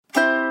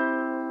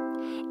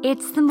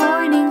It's the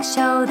morning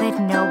show that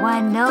no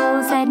one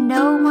knows and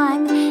no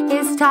one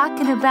is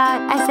talking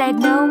about. I said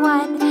no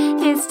one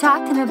is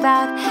talking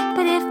about,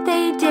 but if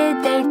they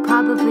did, they'd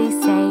probably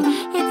say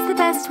it's the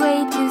best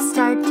way to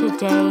start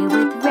today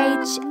with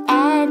Rach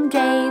and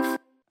Dave.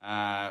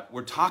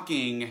 We're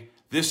talking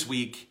this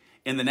week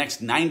in the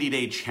next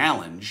 90-day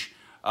challenge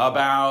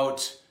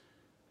about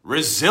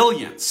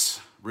resilience.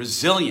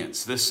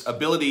 Resilience, this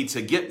ability to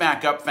get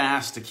back up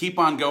fast, to keep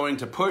on going,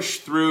 to push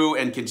through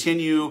and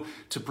continue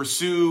to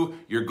pursue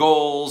your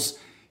goals,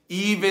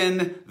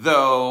 even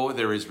though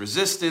there is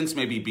resistance,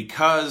 maybe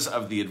because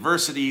of the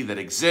adversity that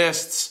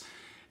exists.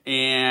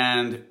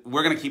 And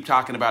we're going to keep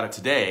talking about it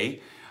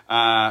today.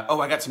 I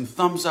got some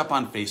thumbs up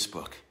on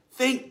Facebook.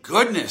 Thank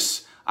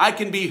goodness I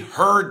can be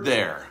heard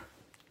there.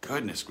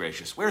 Goodness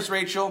gracious. Where's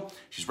Rachel?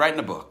 She's writing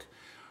a book.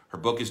 Her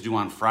book is due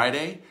on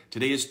Friday.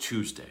 Today is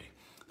Tuesday.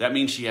 That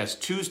means she has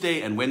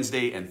Tuesday and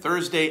Wednesday and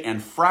Thursday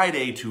and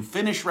Friday to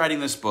finish writing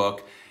this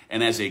book.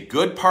 And as a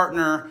good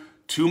partner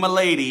to my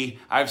lady,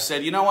 I've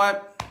said, you know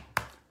what?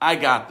 I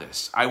got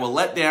this. I will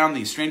let down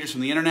these strangers from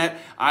the internet.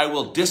 I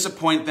will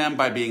disappoint them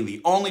by being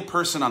the only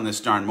person on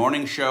this darn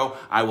morning show.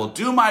 I will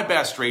do my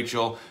best,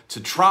 Rachel, to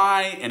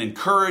try and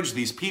encourage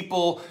these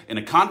people in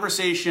a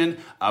conversation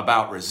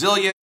about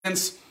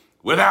resilience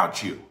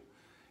without you.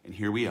 And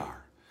here we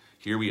are.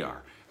 Here we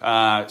are.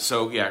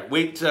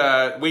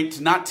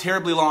 Wait not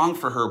terribly long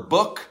for her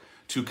book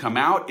to come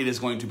out. It is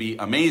going to be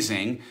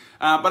amazing.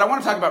 But I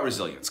want to talk about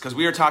resilience because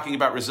we are talking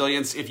about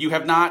resilience. If you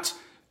have not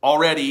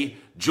already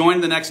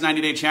joined the next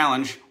 90-day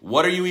challenge,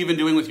 what are you even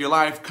doing with your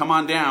life? Come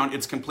on down.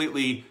 It's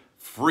completely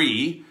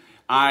free.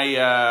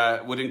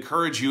 I would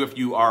encourage you, if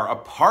you are a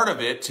part of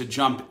it, to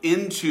jump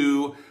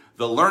into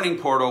the learning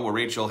portal where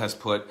Rachel has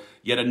put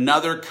yet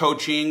another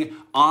coaching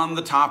on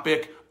the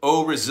topic,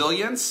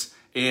 resilience.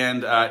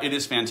 And it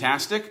is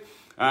fantastic.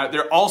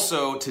 There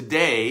also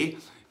today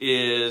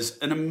is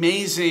an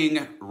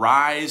amazing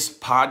Rise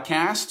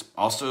podcast,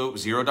 also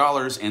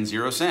 $0 and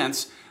 0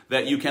 cents,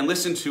 that you can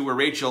listen to where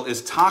Rachel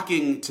is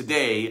talking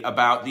today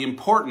about the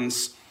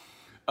importance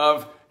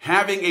of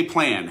having a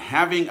plan,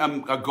 having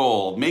a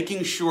goal,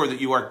 making sure that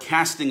you are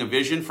casting a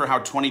vision for how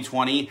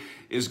 2020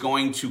 is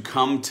going to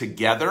come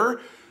together.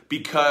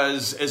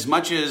 Because as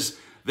much as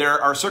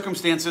there are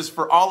circumstances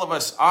for all of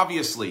us,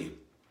 obviously,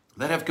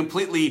 that have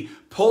completely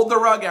pulled the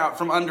rug out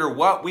from under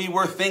what we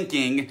were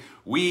thinking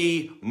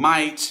we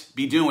might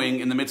be doing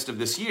in the midst of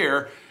this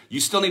year, you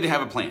still need to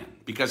have a plan,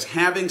 because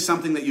having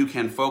something that you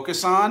can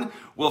focus on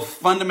will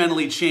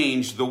fundamentally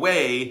change the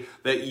way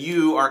that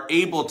you are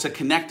able to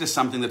connect to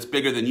something that's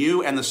bigger than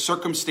you and the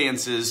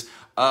circumstances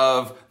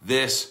of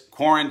this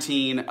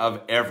quarantine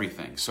of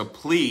everything. So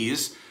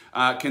please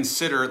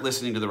consider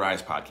listening to the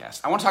Rise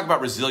podcast. I want to talk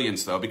about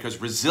resilience, though, because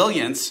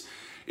resilience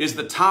is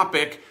the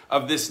topic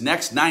of this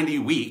next 90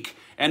 week.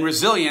 And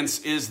resilience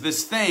is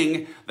this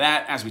thing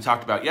that, as we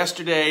talked about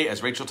yesterday,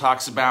 as Rachel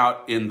talks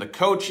about in the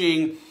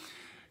coaching,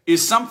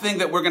 is something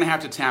that we're going to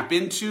have to tap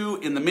into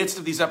in the midst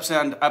of these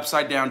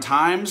upside down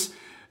times,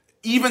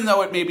 even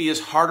though it maybe is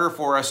harder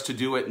for us to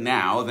do it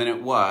now than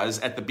it was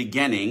at the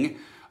beginning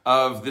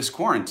of this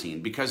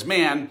quarantine. Because,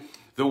 man,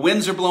 the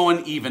winds are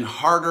blowing even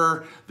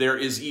harder. There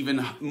is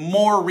even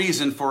more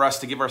reason for us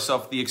to give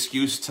ourselves the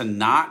excuse to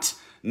not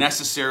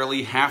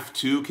necessarily have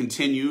to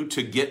continue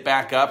to get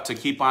back up, to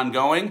keep on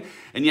going.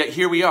 And yet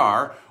here we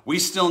are. We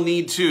still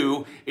need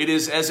to. It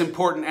is as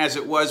important as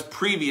it was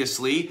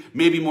previously,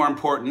 maybe more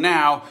important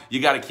now. You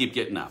got to keep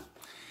getting up.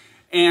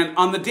 And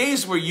on the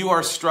days where you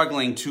are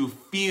struggling to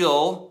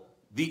feel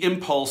the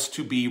impulse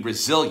to be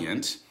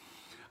resilient,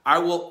 I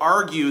will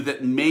argue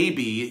that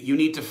maybe you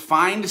need to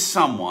find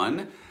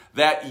someone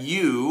that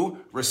you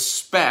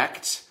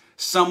respect,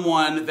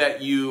 someone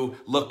that you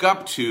look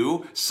up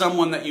to,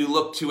 someone that you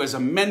look to as a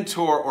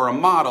mentor or a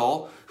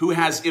model who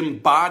has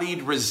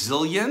embodied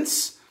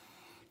resilience.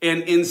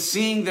 And in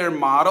seeing their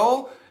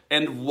model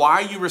and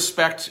why you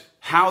respect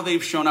how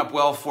they've shown up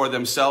well for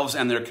themselves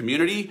and their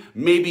community,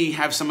 maybe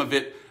have some of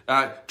it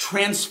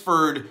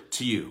transferred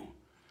to you.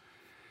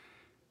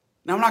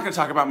 Now, I'm not going to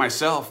talk about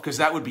myself because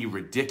that would be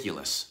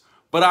ridiculous,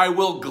 but I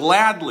will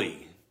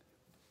gladly,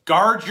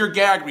 guard your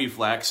gag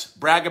reflex,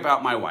 brag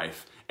about my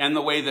wife and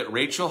the way that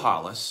Rachel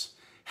Hollis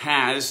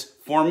has,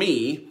 for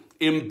me,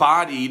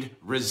 embodied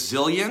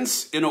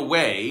resilience in a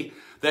way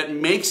that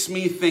makes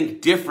me think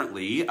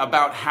differently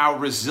about how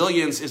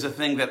resilience is a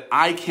thing that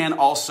I can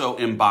also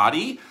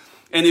embody.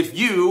 And if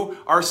you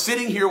are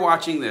sitting here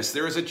watching this,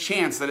 there is a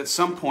chance that at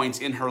some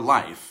point in her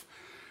life,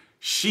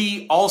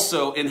 she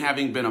also, in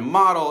having been a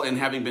model, and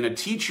having been a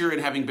teacher, and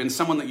having been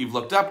someone that you've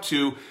looked up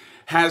to,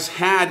 has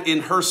had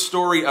in her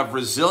story of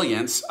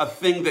resilience a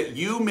thing that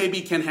you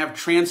maybe can have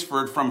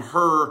transferred from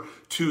her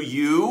to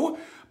you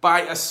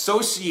by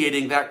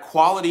associating that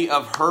quality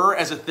of her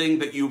as a thing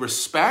that you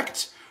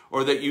respect,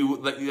 or that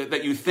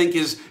you think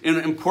is an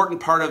important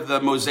part of the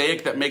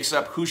mosaic that makes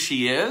up who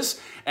she is.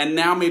 And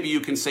now maybe you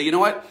can say, you know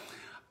what?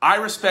 I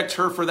respect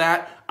her for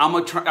that. I'm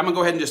gonna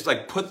go ahead and just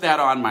put that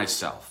on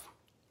myself,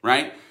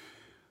 right?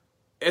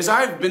 as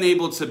I've been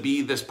able to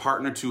be this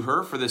partner to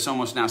her for this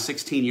almost now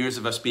 16 years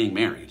of us being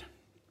married,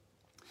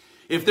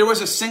 if there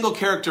was a single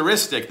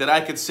characteristic that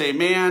I could say,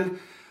 man,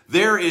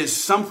 there is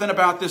something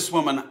about this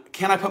woman,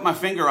 can I put my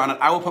finger on it?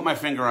 I will put my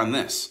finger on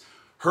this.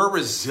 Her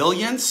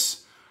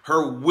resilience,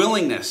 her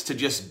willingness to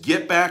just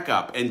get back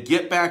up and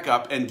get back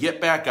up and get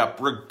back up,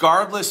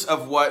 regardless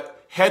of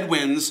what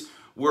headwinds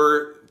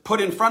were put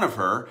in front of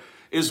her,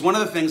 is one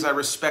of the things I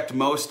respect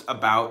most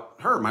about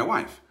her, my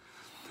wife.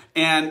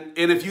 And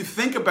if you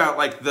think about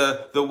like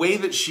the way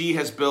that she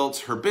has built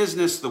her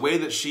business, the way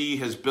that she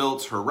has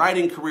built her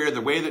writing career,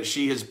 the way that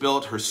she has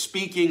built her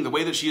speaking, the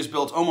way that she has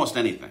built almost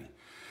anything,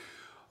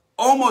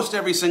 almost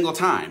every single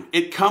time,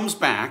 it comes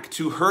back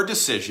to her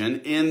decision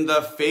in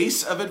the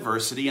face of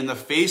adversity, in the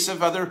face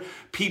of other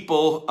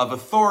people of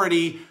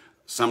authority,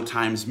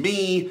 sometimes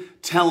me,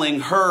 telling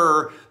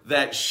her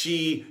that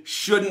she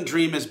shouldn't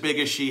dream as big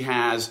as she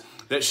has,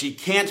 that she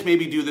can't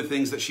maybe do the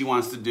things that she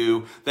wants to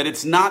do, that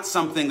it's not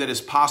something that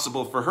is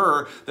possible for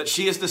her, that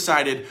she has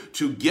decided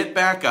to get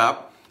back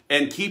up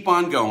and keep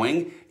on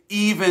going,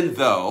 even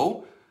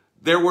though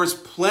there was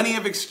plenty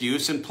of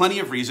excuse and plenty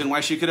of reason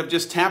why she could have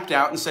just tapped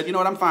out and said, you know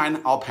what, I'm fine,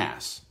 I'll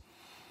pass.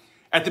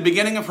 At the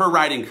beginning of her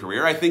writing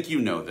career, I think you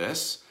know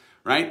this,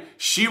 right?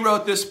 She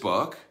wrote this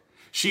book.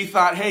 She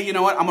thought, hey, you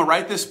know what, I'm gonna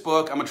write this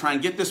book. I'm gonna try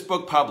and get this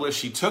book published.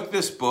 She took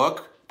this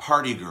book,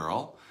 Party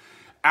Girl,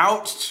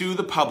 out to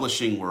the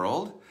publishing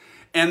world.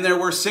 And there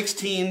were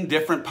 16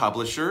 different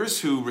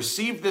publishers who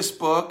received this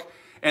book.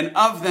 And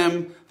of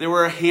them, there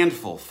were a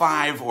handful,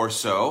 5 or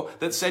so,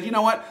 that said, you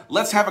know what,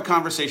 let's have a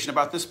conversation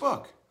about this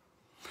book.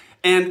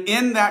 And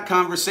in that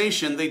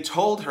conversation, they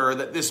told her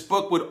that this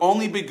book would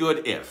only be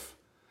good if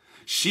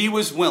she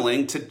was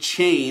willing to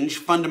change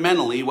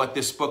fundamentally what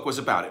this book was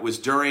about. It was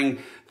during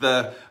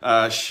the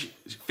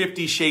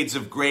 50 Shades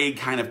of Grey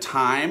kind of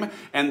time,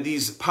 and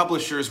these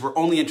publishers were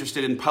only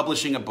interested in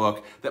publishing a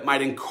book that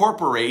might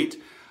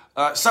incorporate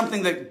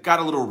something that got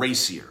a little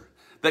racier,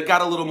 that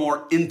got a little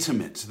more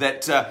intimate,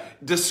 that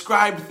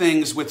described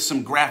things with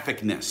some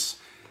graphicness.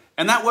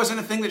 And that wasn't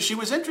a thing that she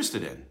was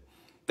interested in.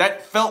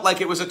 That felt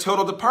like it was a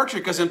total departure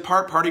because in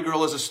part, Party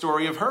Girl is a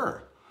story of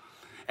her.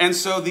 And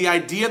so the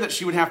idea that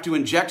she would have to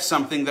inject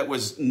something that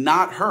was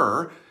not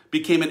her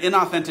became an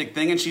inauthentic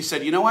thing. And she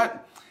said, you know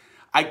what?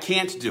 I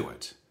can't do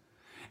it.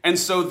 And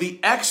so the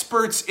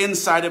experts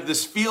inside of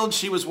this field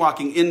she was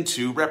walking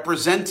into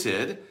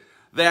represented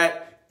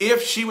that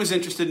if she was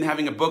interested in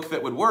having a book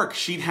that would work,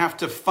 she'd have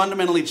to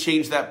fundamentally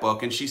change that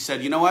book. And she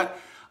said, you know what?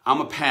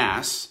 I'm a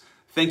pass.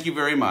 Thank you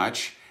very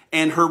much.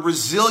 And her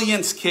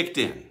resilience kicked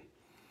in.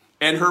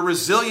 And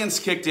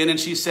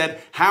she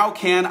said, how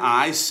can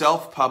I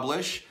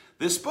self-publish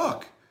this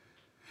book?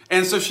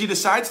 And so she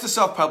decides to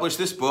self-publish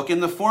this book in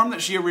the form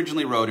that she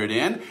originally wrote it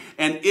in.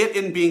 And it,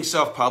 in being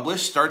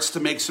self-published, starts to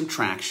make some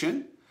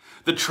traction.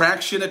 The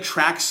traction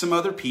attracts some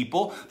other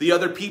people. The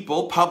other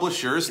people,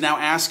 publishers, now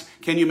ask,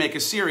 can you make a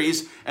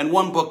series? And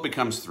one book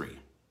becomes 3,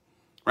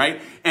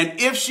 right? And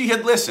if she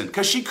had listened,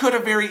 because she could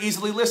have very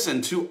easily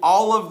listened to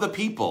all of the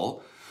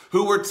people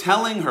who were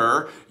telling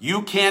her,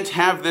 you can't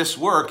have this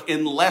work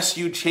unless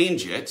you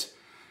change it.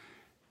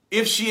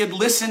 If she had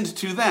listened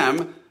to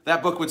them,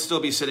 that book would still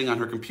be sitting on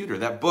her computer.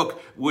 That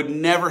book would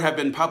never have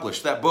been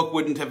published. That book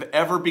wouldn't have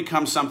ever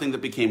become something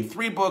that became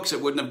 3 books. It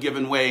wouldn't have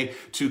given way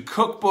to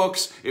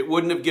cookbooks. It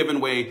wouldn't have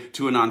given way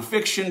to a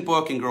nonfiction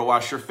book and Girl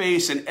Wash Your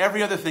Face and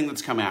every other thing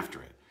that's come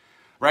after it,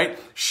 right?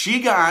 She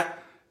got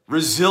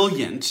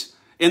resilient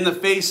in the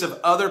face of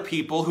other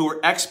people who were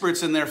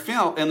experts in their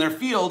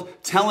field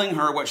telling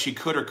her what she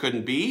could or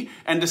couldn't be,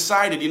 and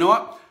decided, you know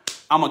what?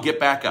 I'm going to get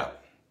back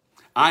up.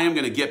 I am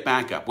going to get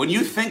back up. When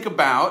you think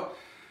about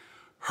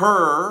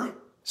her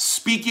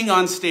speaking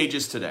on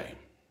stages today,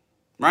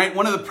 right?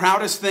 One of the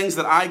proudest things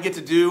that I get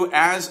to do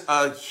as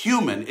a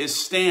human is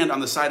stand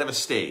on the side of a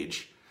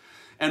stage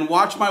and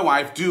watch my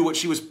wife do what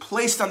she was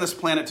placed on this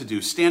planet to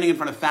do, standing in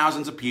front of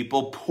thousands of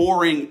people,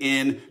 pouring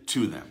in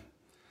to them.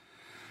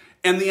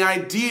 And the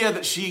idea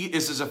that she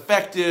is as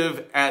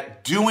effective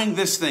at doing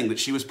this thing that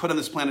she was put on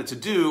this planet to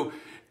do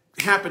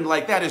happened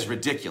like that is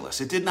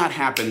ridiculous. It did not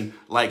happen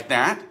like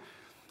that.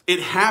 It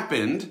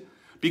happened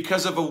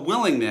because of a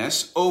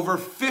willingness over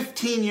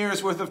 15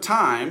 years worth of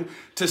time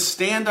to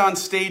stand on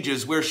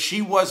stages where she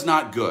was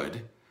not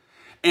good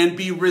and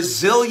be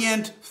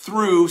resilient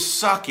through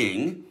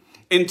sucking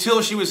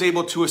until she was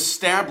able to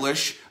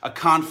establish a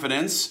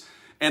confidence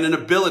and an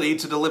ability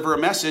to deliver a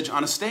message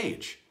on a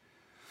stage.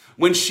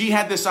 When she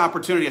had this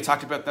opportunity, I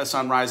talked about this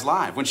on Rise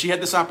Live, when she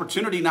had this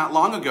opportunity not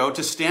long ago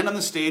to stand on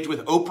the stage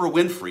with Oprah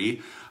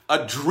Winfrey,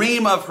 a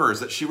dream of hers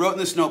that she wrote in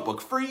this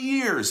notebook for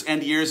years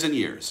and years and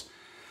years,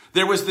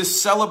 there was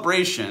this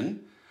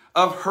celebration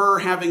of her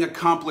having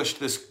accomplished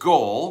this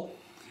goal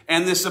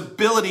and this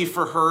ability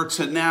for her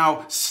to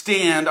now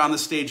stand on the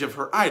stage of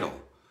her idol.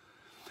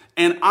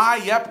 And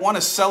I want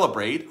to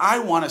celebrate. I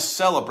want to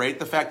celebrate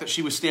the fact that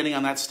she was standing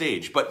on that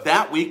stage. But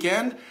that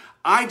weekend,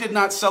 I did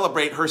not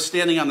celebrate her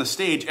standing on the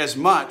stage as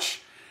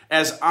much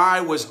as I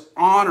was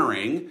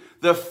honoring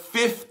the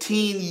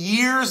 15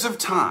 years of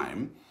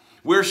time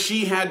where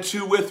she had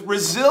to, with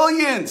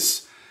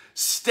resilience,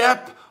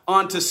 step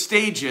onto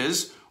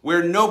stages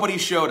where nobody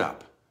showed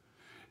up.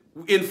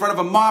 In front of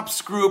a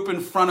MOPS group, in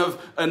front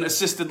of an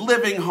assisted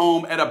living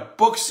home, at a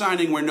book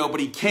signing where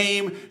nobody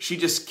came, she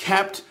just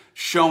kept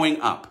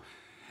showing up.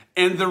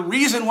 And the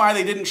reason why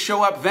they didn't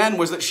show up then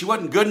was that she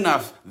wasn't good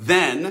enough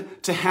then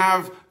to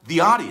have the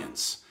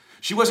audience.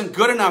 She wasn't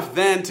good enough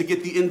then to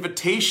get the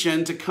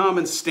invitation to come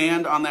and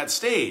stand on that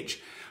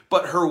stage.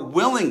 But her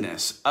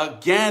willingness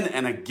again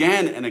and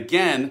again and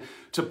again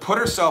to put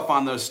herself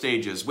on those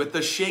stages with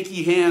the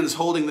shaky hands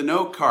holding the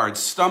note cards,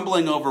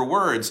 stumbling over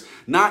words,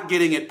 not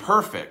getting it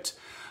perfect,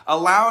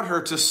 allowed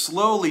her to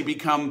slowly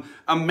become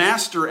a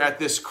master at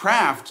this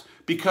craft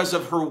because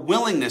of her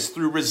willingness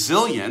through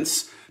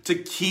resilience to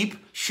keep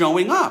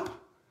showing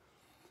up.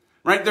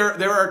 Right?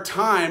 There are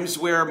times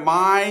where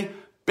my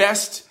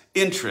best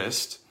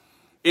interest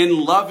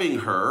in loving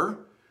her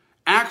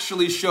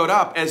actually showed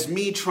up as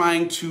me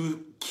trying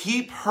to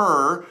keep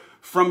her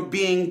from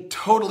being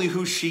totally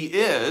who she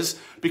is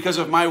because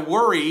of my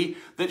worry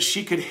that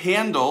she could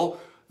handle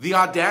the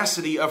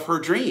audacity of her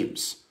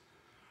dreams.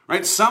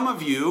 Right? Some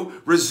of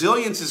you,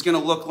 resilience is going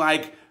to look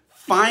like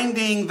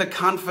finding the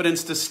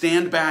confidence to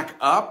stand back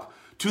up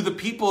to the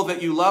people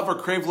that you love or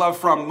crave love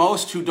from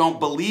most who don't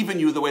believe in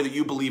you the way that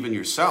you believe in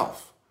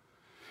yourself.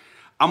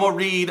 I'm going to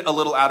read a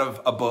little out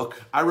of a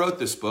book. I wrote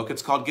this book.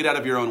 It's called Get Out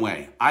of Your Own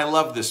Way. I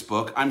love this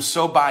book. I'm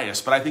so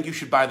biased, but I think you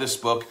should buy this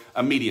book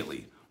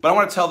immediately. But I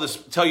want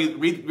to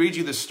read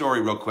you this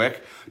story real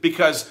quick,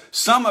 because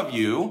some of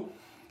you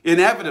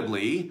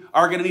inevitably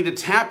are going to need to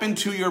tap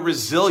into your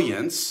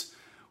resilience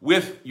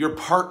with your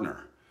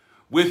partner,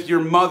 with your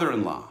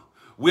mother-in-law,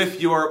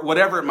 with your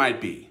whatever it might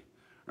be,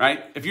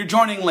 right? If you're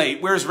joining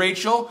late, where's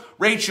Rachel?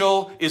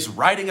 Rachel is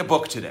writing a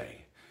book today.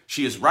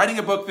 She is writing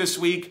a book this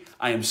week.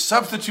 I am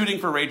substituting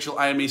for Rachel.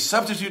 I am a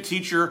substitute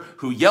teacher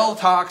who yell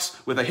talks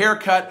with a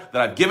haircut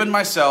that I've given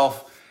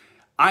myself.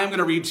 I am going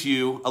to read to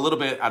you a little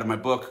bit out of my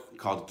book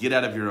called Get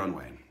Out of Your Own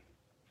Way.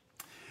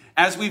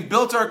 As we've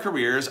built our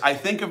careers, I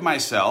think of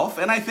myself,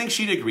 and I think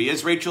she'd agree,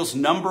 as Rachel's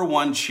number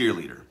one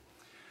cheerleader.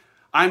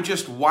 I'm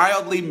just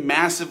wildly,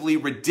 massively,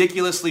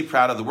 ridiculously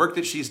proud of the work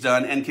that she's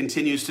done and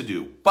continues to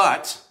do.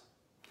 But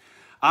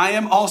I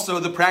am also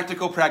the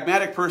practical,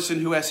 pragmatic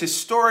person who has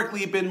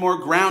historically been more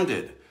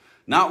grounded,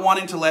 not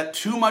wanting to let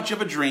too much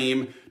of a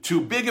dream, too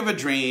big of a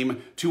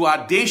dream, too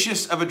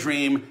audacious of a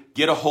dream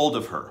get a hold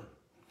of her.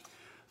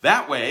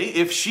 That way,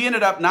 if she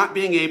ended up not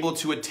being able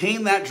to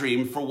attain that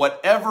dream for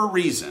whatever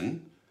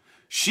reason,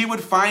 she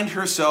wouldn't find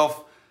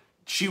herself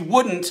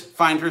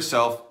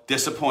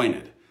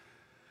disappointed.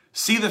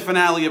 See the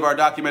finale of our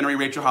documentary,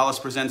 Rachel Hollis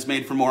Presents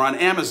Made for More, on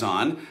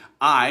Amazon.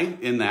 I,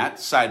 in that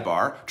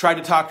sidebar, tried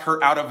to talk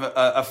her out of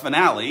a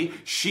finale.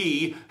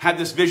 She had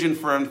this vision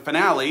for a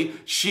finale.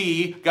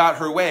 She got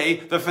her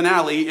way. The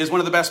finale is one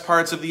of the best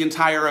parts of the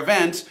entire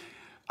event.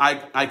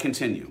 I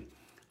continue.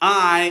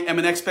 I am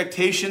an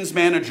expectations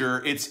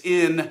manager. It's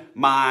in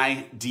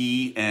my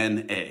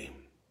DNA.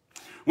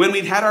 When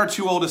we'd had our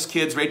two oldest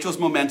kids, Rachel's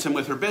momentum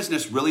with her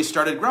business really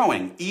started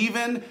growing.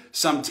 Even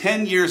some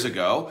 10 years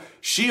ago,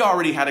 she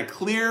already had a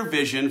clear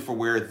vision for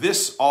where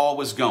this all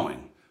was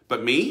going.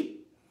 But me?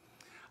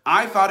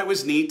 I thought it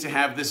was neat to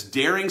have this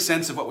daring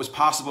sense of what was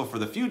possible for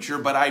the future,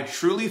 but I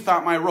truly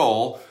thought my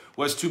role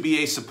was to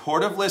be a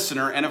supportive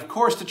listener and, of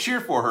course, to cheer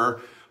for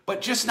her,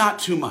 but just not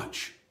too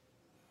much.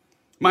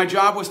 My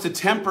job was to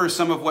temper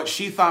some of what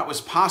she thought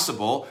was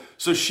possible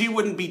so she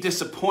wouldn't be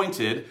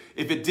disappointed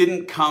if it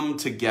didn't come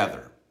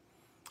together.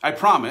 I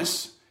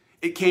promise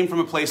it came from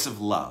a place of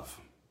love.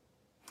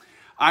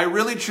 I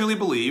really truly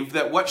believed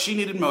that what she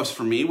needed most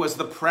from me was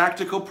the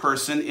practical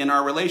person in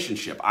our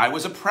relationship. I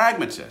was a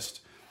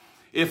pragmatist.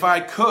 If I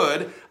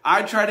could,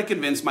 I'd try to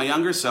convince my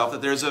younger self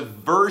that there's a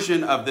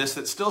version of this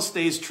that still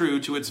stays true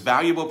to its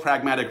valuable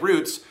pragmatic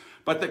roots,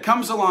 but that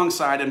comes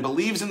alongside and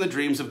believes in the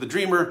dreams of the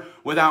dreamer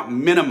without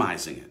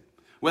minimizing it,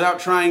 without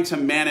trying to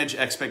manage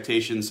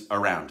expectations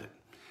around it.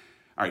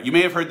 All right, you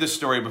may have heard this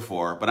story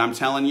before, but I'm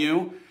telling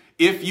you,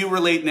 if you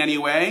relate in any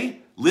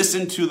way,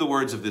 listen to the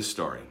words of this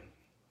story.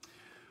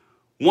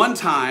 One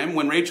time,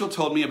 when Rachel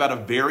told me about a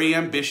very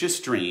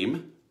ambitious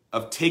dream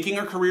of taking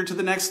her career to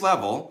the next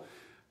level,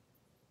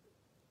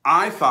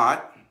 I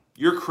thought,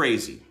 you're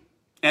crazy.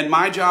 And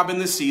my job in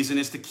this season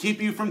is to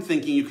keep you from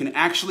thinking you can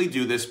actually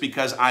do this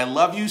because I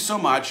love you so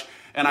much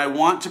and I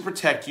want to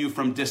protect you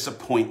from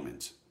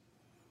disappointment.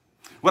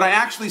 What I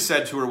actually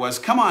said to her was,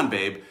 come on,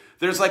 babe,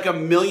 there's like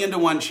 1,000,000 to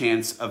 1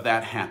 chance of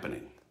that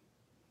happening.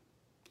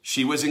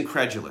 She was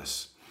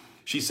incredulous.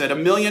 She said,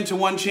 1,000,000 to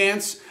 1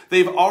 chance?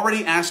 They've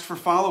already asked for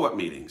follow-up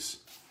meetings.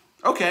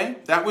 Okay,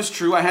 that was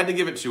true. I had to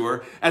give it to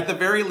her, at the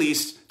very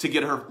least, to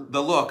get her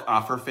the look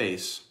off her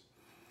face.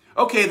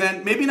 Okay,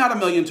 then, maybe not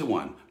 1,000,000 to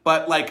 1,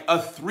 but like a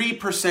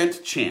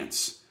 3%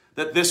 chance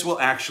that this will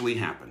actually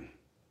happen.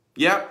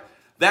 Yep,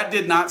 that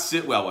did not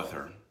sit well with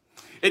her.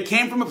 It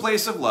came from a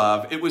place of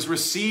love. It was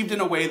received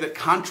in a way that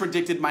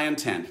contradicted my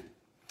intent.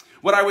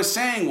 What I was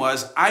saying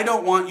was, I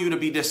don't want you to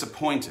be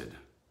disappointed.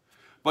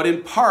 But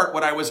in part,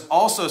 what I was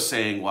also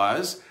saying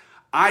was,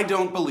 I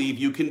don't believe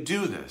you can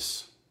do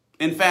this.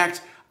 In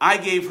fact, I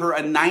gave her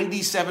a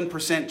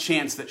 97%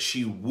 chance that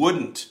she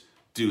wouldn't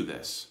do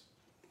this.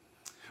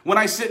 When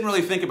I sit and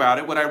really think about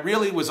it, what I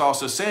really was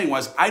also saying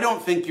was, I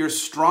don't think you're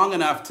strong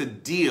enough to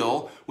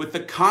deal with the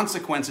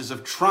consequences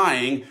of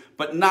trying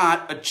but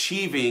not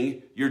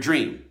achieving your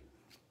dream.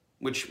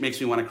 Which makes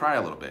me want to cry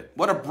a little bit.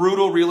 What a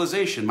brutal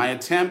realization. My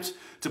attempt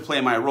to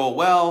play my role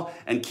well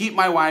and keep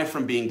my wife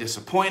from being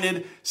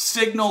disappointed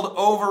signaled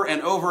over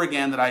and over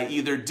again that I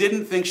either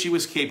didn't think she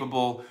was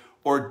capable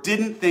or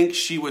didn't think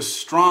she was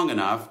strong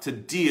enough to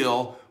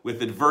deal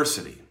with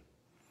adversity.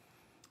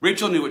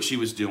 Rachel knew what she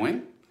was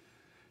doing.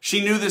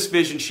 She knew this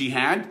vision she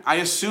had. I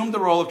assumed the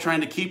role of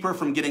trying to keep her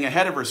from getting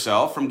ahead of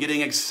herself, from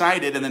getting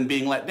excited and then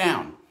being let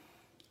down.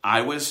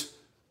 I was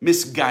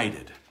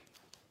misguided.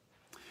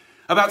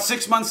 About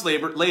 6 months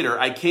later,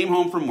 I came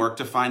home from work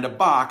to find a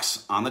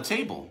box on the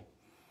table.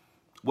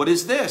 "What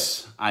is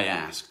this?" I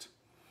asked.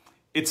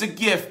 "It's a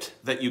gift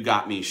that you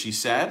got me," she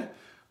said.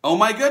 "Oh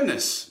my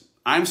goodness,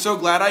 I'm so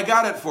glad I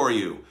got it for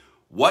you.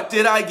 What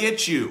did I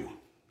get you?"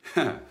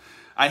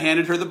 I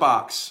handed her the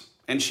box,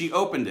 and she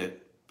opened it.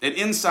 And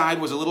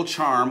inside was a little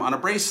charm on a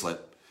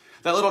bracelet.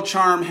 That little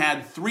charm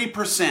had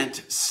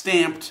 3%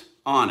 stamped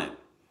on it.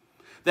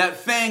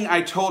 That thing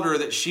I told her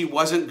that she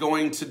wasn't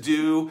going to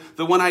do,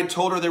 the one I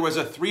told her there was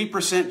a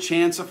 3%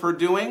 chance of her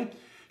doing,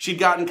 she'd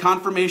gotten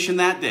confirmation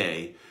that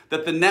day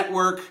that the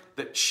network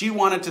that she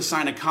wanted to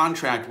sign a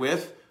contract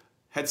with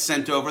had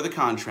sent over the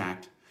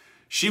contract.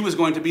 She was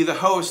going to be the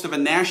host of a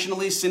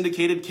nationally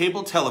syndicated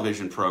cable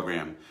television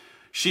program.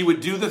 She would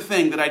do the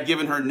thing that I'd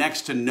given her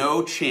next to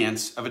no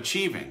chance of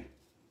achieving.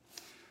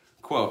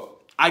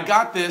 Quote, "I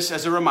got this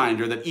as a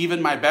reminder that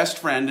even my best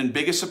friend and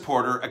biggest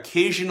supporter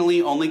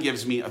occasionally only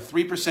gives me a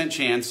 3%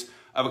 chance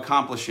of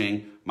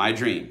accomplishing my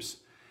dreams.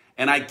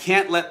 And I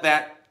can't let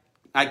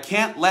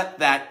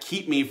that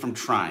keep me from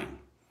trying.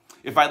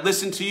 If I'd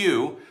listened to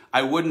you,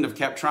 I wouldn't have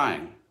kept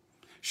trying."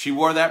 She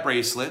wore that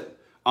bracelet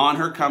on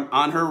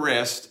her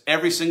wrist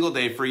every single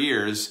day for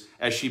years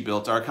as she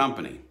built our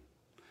company.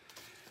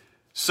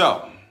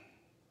 So,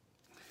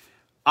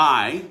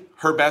 I,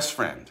 her best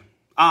friend,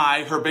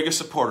 I, her biggest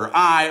supporter,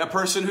 I, a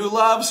person who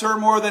loves her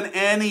more than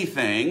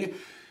anything,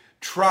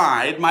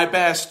 tried my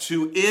best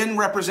to, in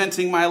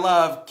representing my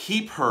love,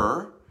 keep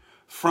her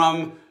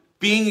from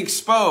being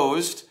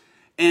exposed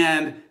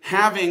and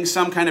having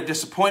some kind of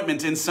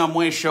disappointment in some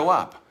way show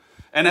up.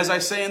 And as I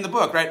say in the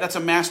book, right, that's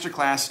a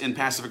masterclass in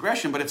passive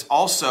aggression, but it's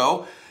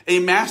also a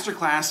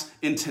masterclass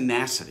in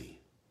tenacity,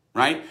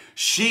 right?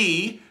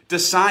 She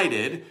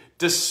decided,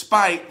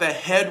 despite the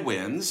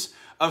headwinds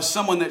of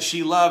someone that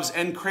she loves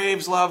and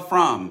craves love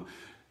from,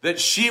 that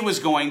she was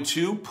going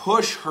to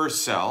push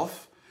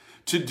herself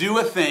to do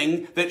a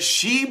thing that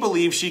she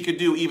believed she could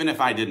do, even if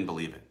I didn't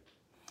believe it.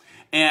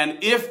 And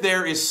if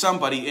there is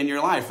somebody in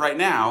your life right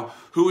now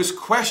who is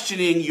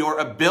questioning your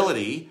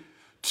ability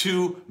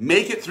to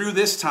make it through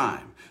this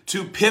time,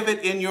 to pivot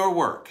in your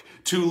work,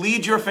 to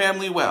lead your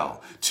family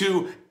well,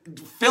 to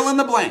fill in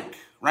the blank,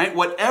 right?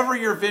 Whatever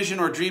your vision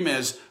or dream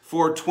is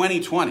for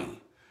 2020,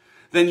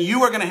 then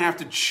you are going to have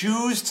to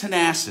choose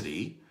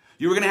tenacity.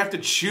 You're going to have to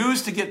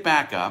choose to get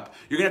back up.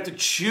 You're going to have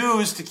to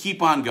choose to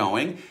keep on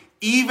going,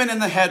 even in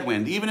the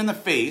headwind, even in the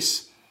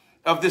face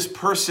of this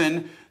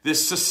person,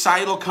 this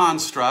societal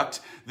construct,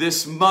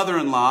 this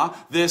mother-in-law,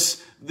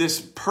 this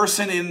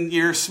person in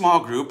your small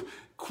group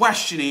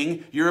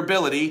questioning your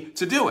ability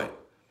to do it,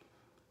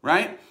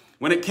 right?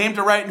 When it came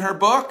to writing her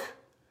book,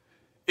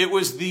 it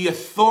was the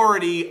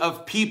authority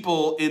of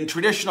people in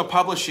traditional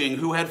publishing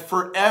who had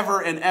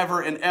forever and ever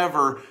and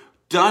ever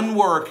done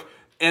work,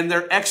 and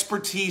their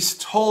expertise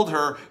told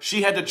her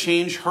she had to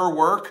change her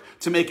work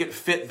to make it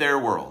fit their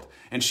world.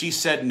 And she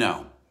said,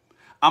 no,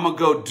 I'm going to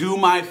go do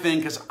my thing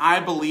because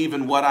I believe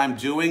in what I'm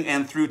doing,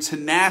 and through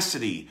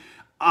tenacity,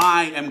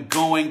 I am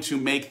going to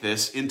make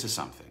this into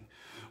something.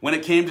 When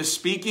it came to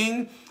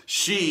speaking,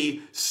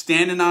 she,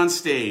 standing on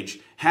stage,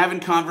 having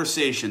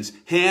conversations,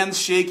 hands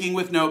shaking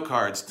with note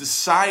cards,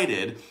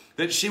 decided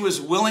that she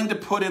was willing to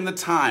put in the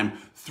time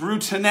through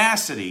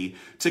tenacity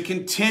to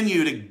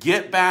continue to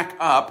get back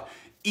up,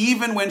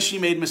 even when she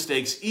made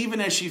mistakes, even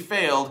as she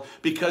failed,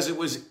 because it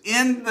was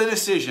in the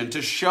decision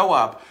to show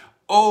up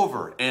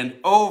over and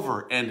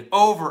over and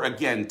over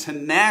again.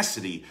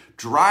 Tenacity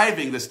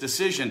driving this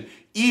decision,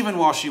 even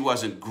while she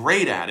wasn't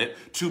great at it,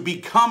 to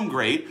become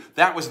great.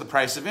 That was the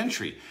price of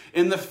entry.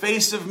 In the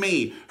face of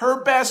me,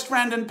 her best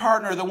friend and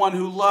partner, the one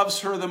who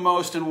loves her the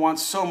most and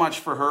wants so much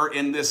for her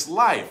in this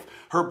life,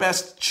 her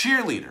best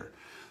cheerleader,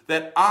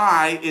 that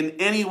I, in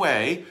any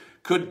way,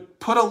 could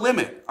put a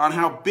limit on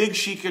how big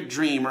she could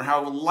dream or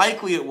how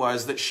likely it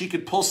was that she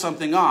could pull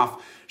something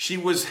off. She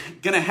was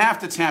going to have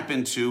to tap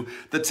into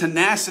the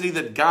tenacity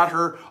that got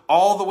her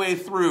all the way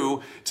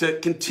through to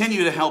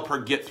continue to help her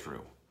get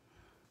through,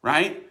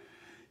 right?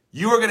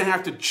 You are going to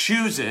have to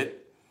choose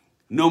it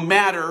no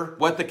matter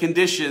what the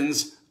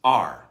conditions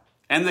are.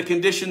 And the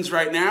conditions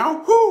right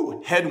now,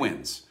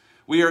 headwinds.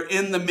 We are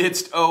in the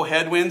midst of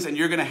headwinds, and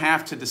you're going to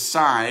have to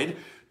decide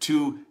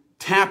to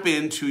tap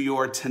into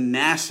your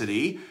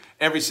tenacity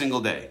every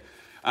single day.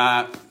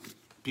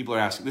 People are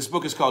asking. This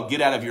book is called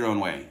Get Out of Your Own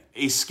Way,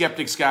 A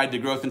Skeptic's Guide to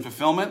Growth and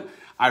Fulfillment.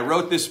 I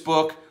wrote this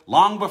book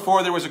long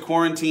before there was a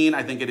quarantine.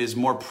 I think it is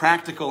more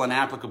practical and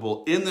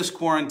applicable in this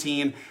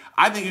quarantine.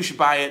 I think you should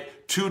buy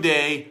it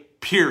today,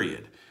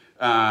 period.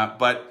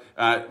 But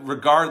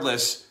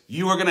regardless,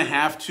 you are going to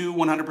have to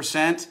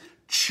 100%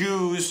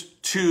 choose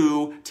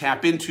to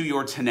tap into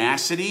your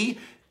tenacity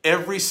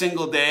every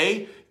single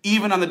day,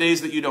 even on the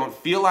days that you don't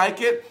feel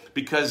like it,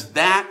 because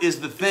that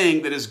is the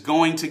thing that is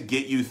going to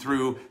get you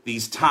through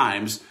these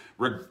times,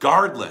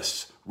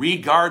 regardless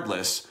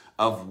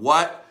of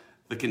what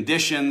the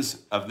conditions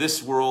of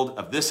this world,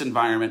 of this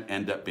environment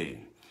end up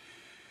being.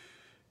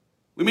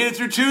 We made it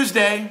through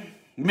Tuesday.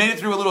 We made it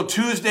through a little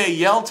Tuesday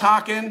yell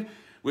talking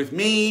with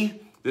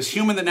me, this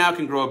human that now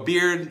can grow a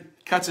beard,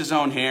 cuts his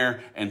own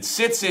hair, and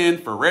sits in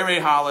for Ray Ray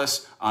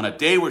Hollis on a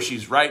day where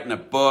she's writing a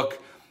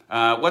book.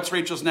 What's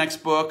Rachel's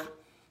next book?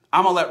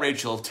 I'm going to let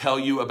Rachel tell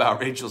you about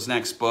Rachel's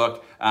next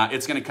book.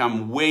 It's going to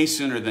come way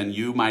sooner than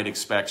you might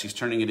expect. She's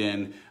turning it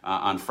in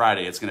on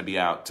Friday. It's going to be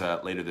out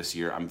later this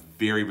year. I'm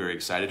very, very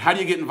excited. How do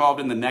you get involved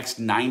in the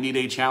next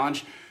 90-day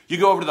challenge? You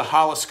go over to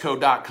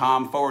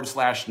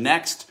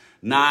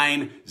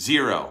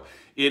thehollisco.com/next90.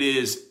 It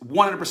is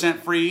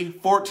 100% free,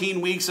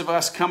 14 weeks of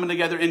us coming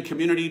together in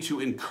community to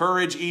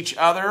encourage each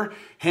other,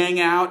 hang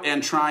out,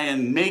 and try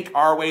and make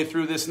our way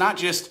through this, not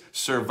just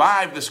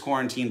survive this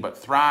quarantine, but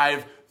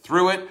thrive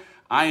through it.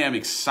 I am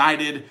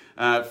excited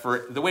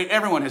for the way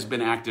everyone has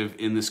been active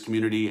in this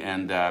community,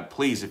 and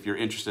please, if you're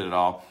interested at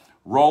all,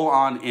 roll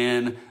on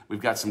in.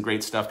 We've got some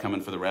great stuff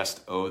coming for the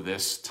rest of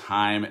this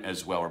time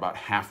as well. We're about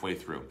halfway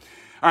through.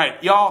 All right,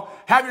 y'all,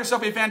 have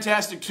yourself a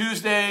fantastic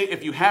Tuesday.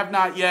 If you have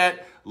not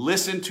yet,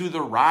 listen to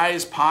the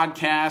Rise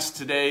podcast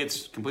today.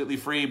 It's completely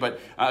free, but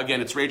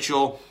again, it's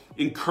Rachel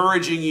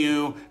encouraging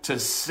you to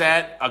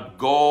set a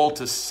goal,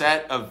 to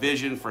set a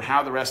vision for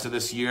how the rest of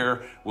this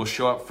year will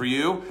show up for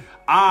you.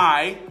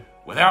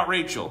 Without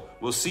Rachel,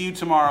 we'll see you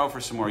tomorrow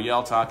for some more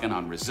Yell Talking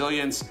on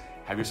resilience.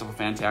 Have yourself a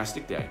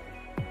fantastic day.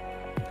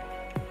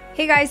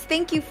 Hey guys,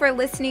 thank you for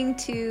listening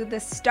to the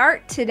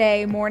Start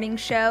Today Morning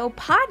Show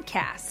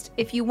podcast.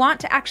 If you want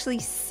to actually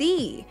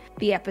see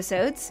the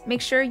episodes, make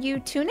sure you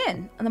tune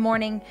in the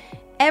morning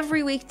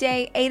every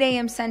weekday, 8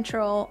 a.m.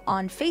 Central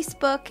on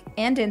Facebook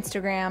and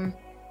Instagram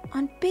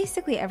on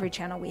basically every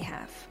channel we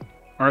have.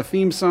 Our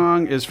theme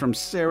song is from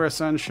Sarah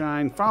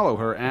Sunshine. Follow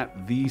her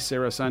at The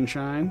Sarah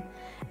Sunshine.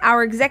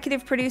 Our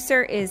executive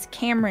producer is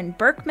Cameron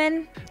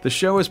Berkman. The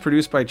show is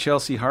produced by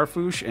Chelsea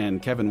Harfouche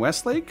and Kevin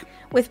Westlake,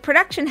 with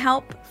production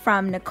help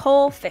from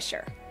Nicole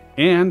Fisher.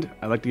 And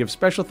I'd like to give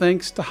special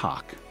thanks to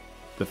Hawk,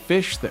 the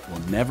fish that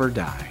will never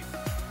die.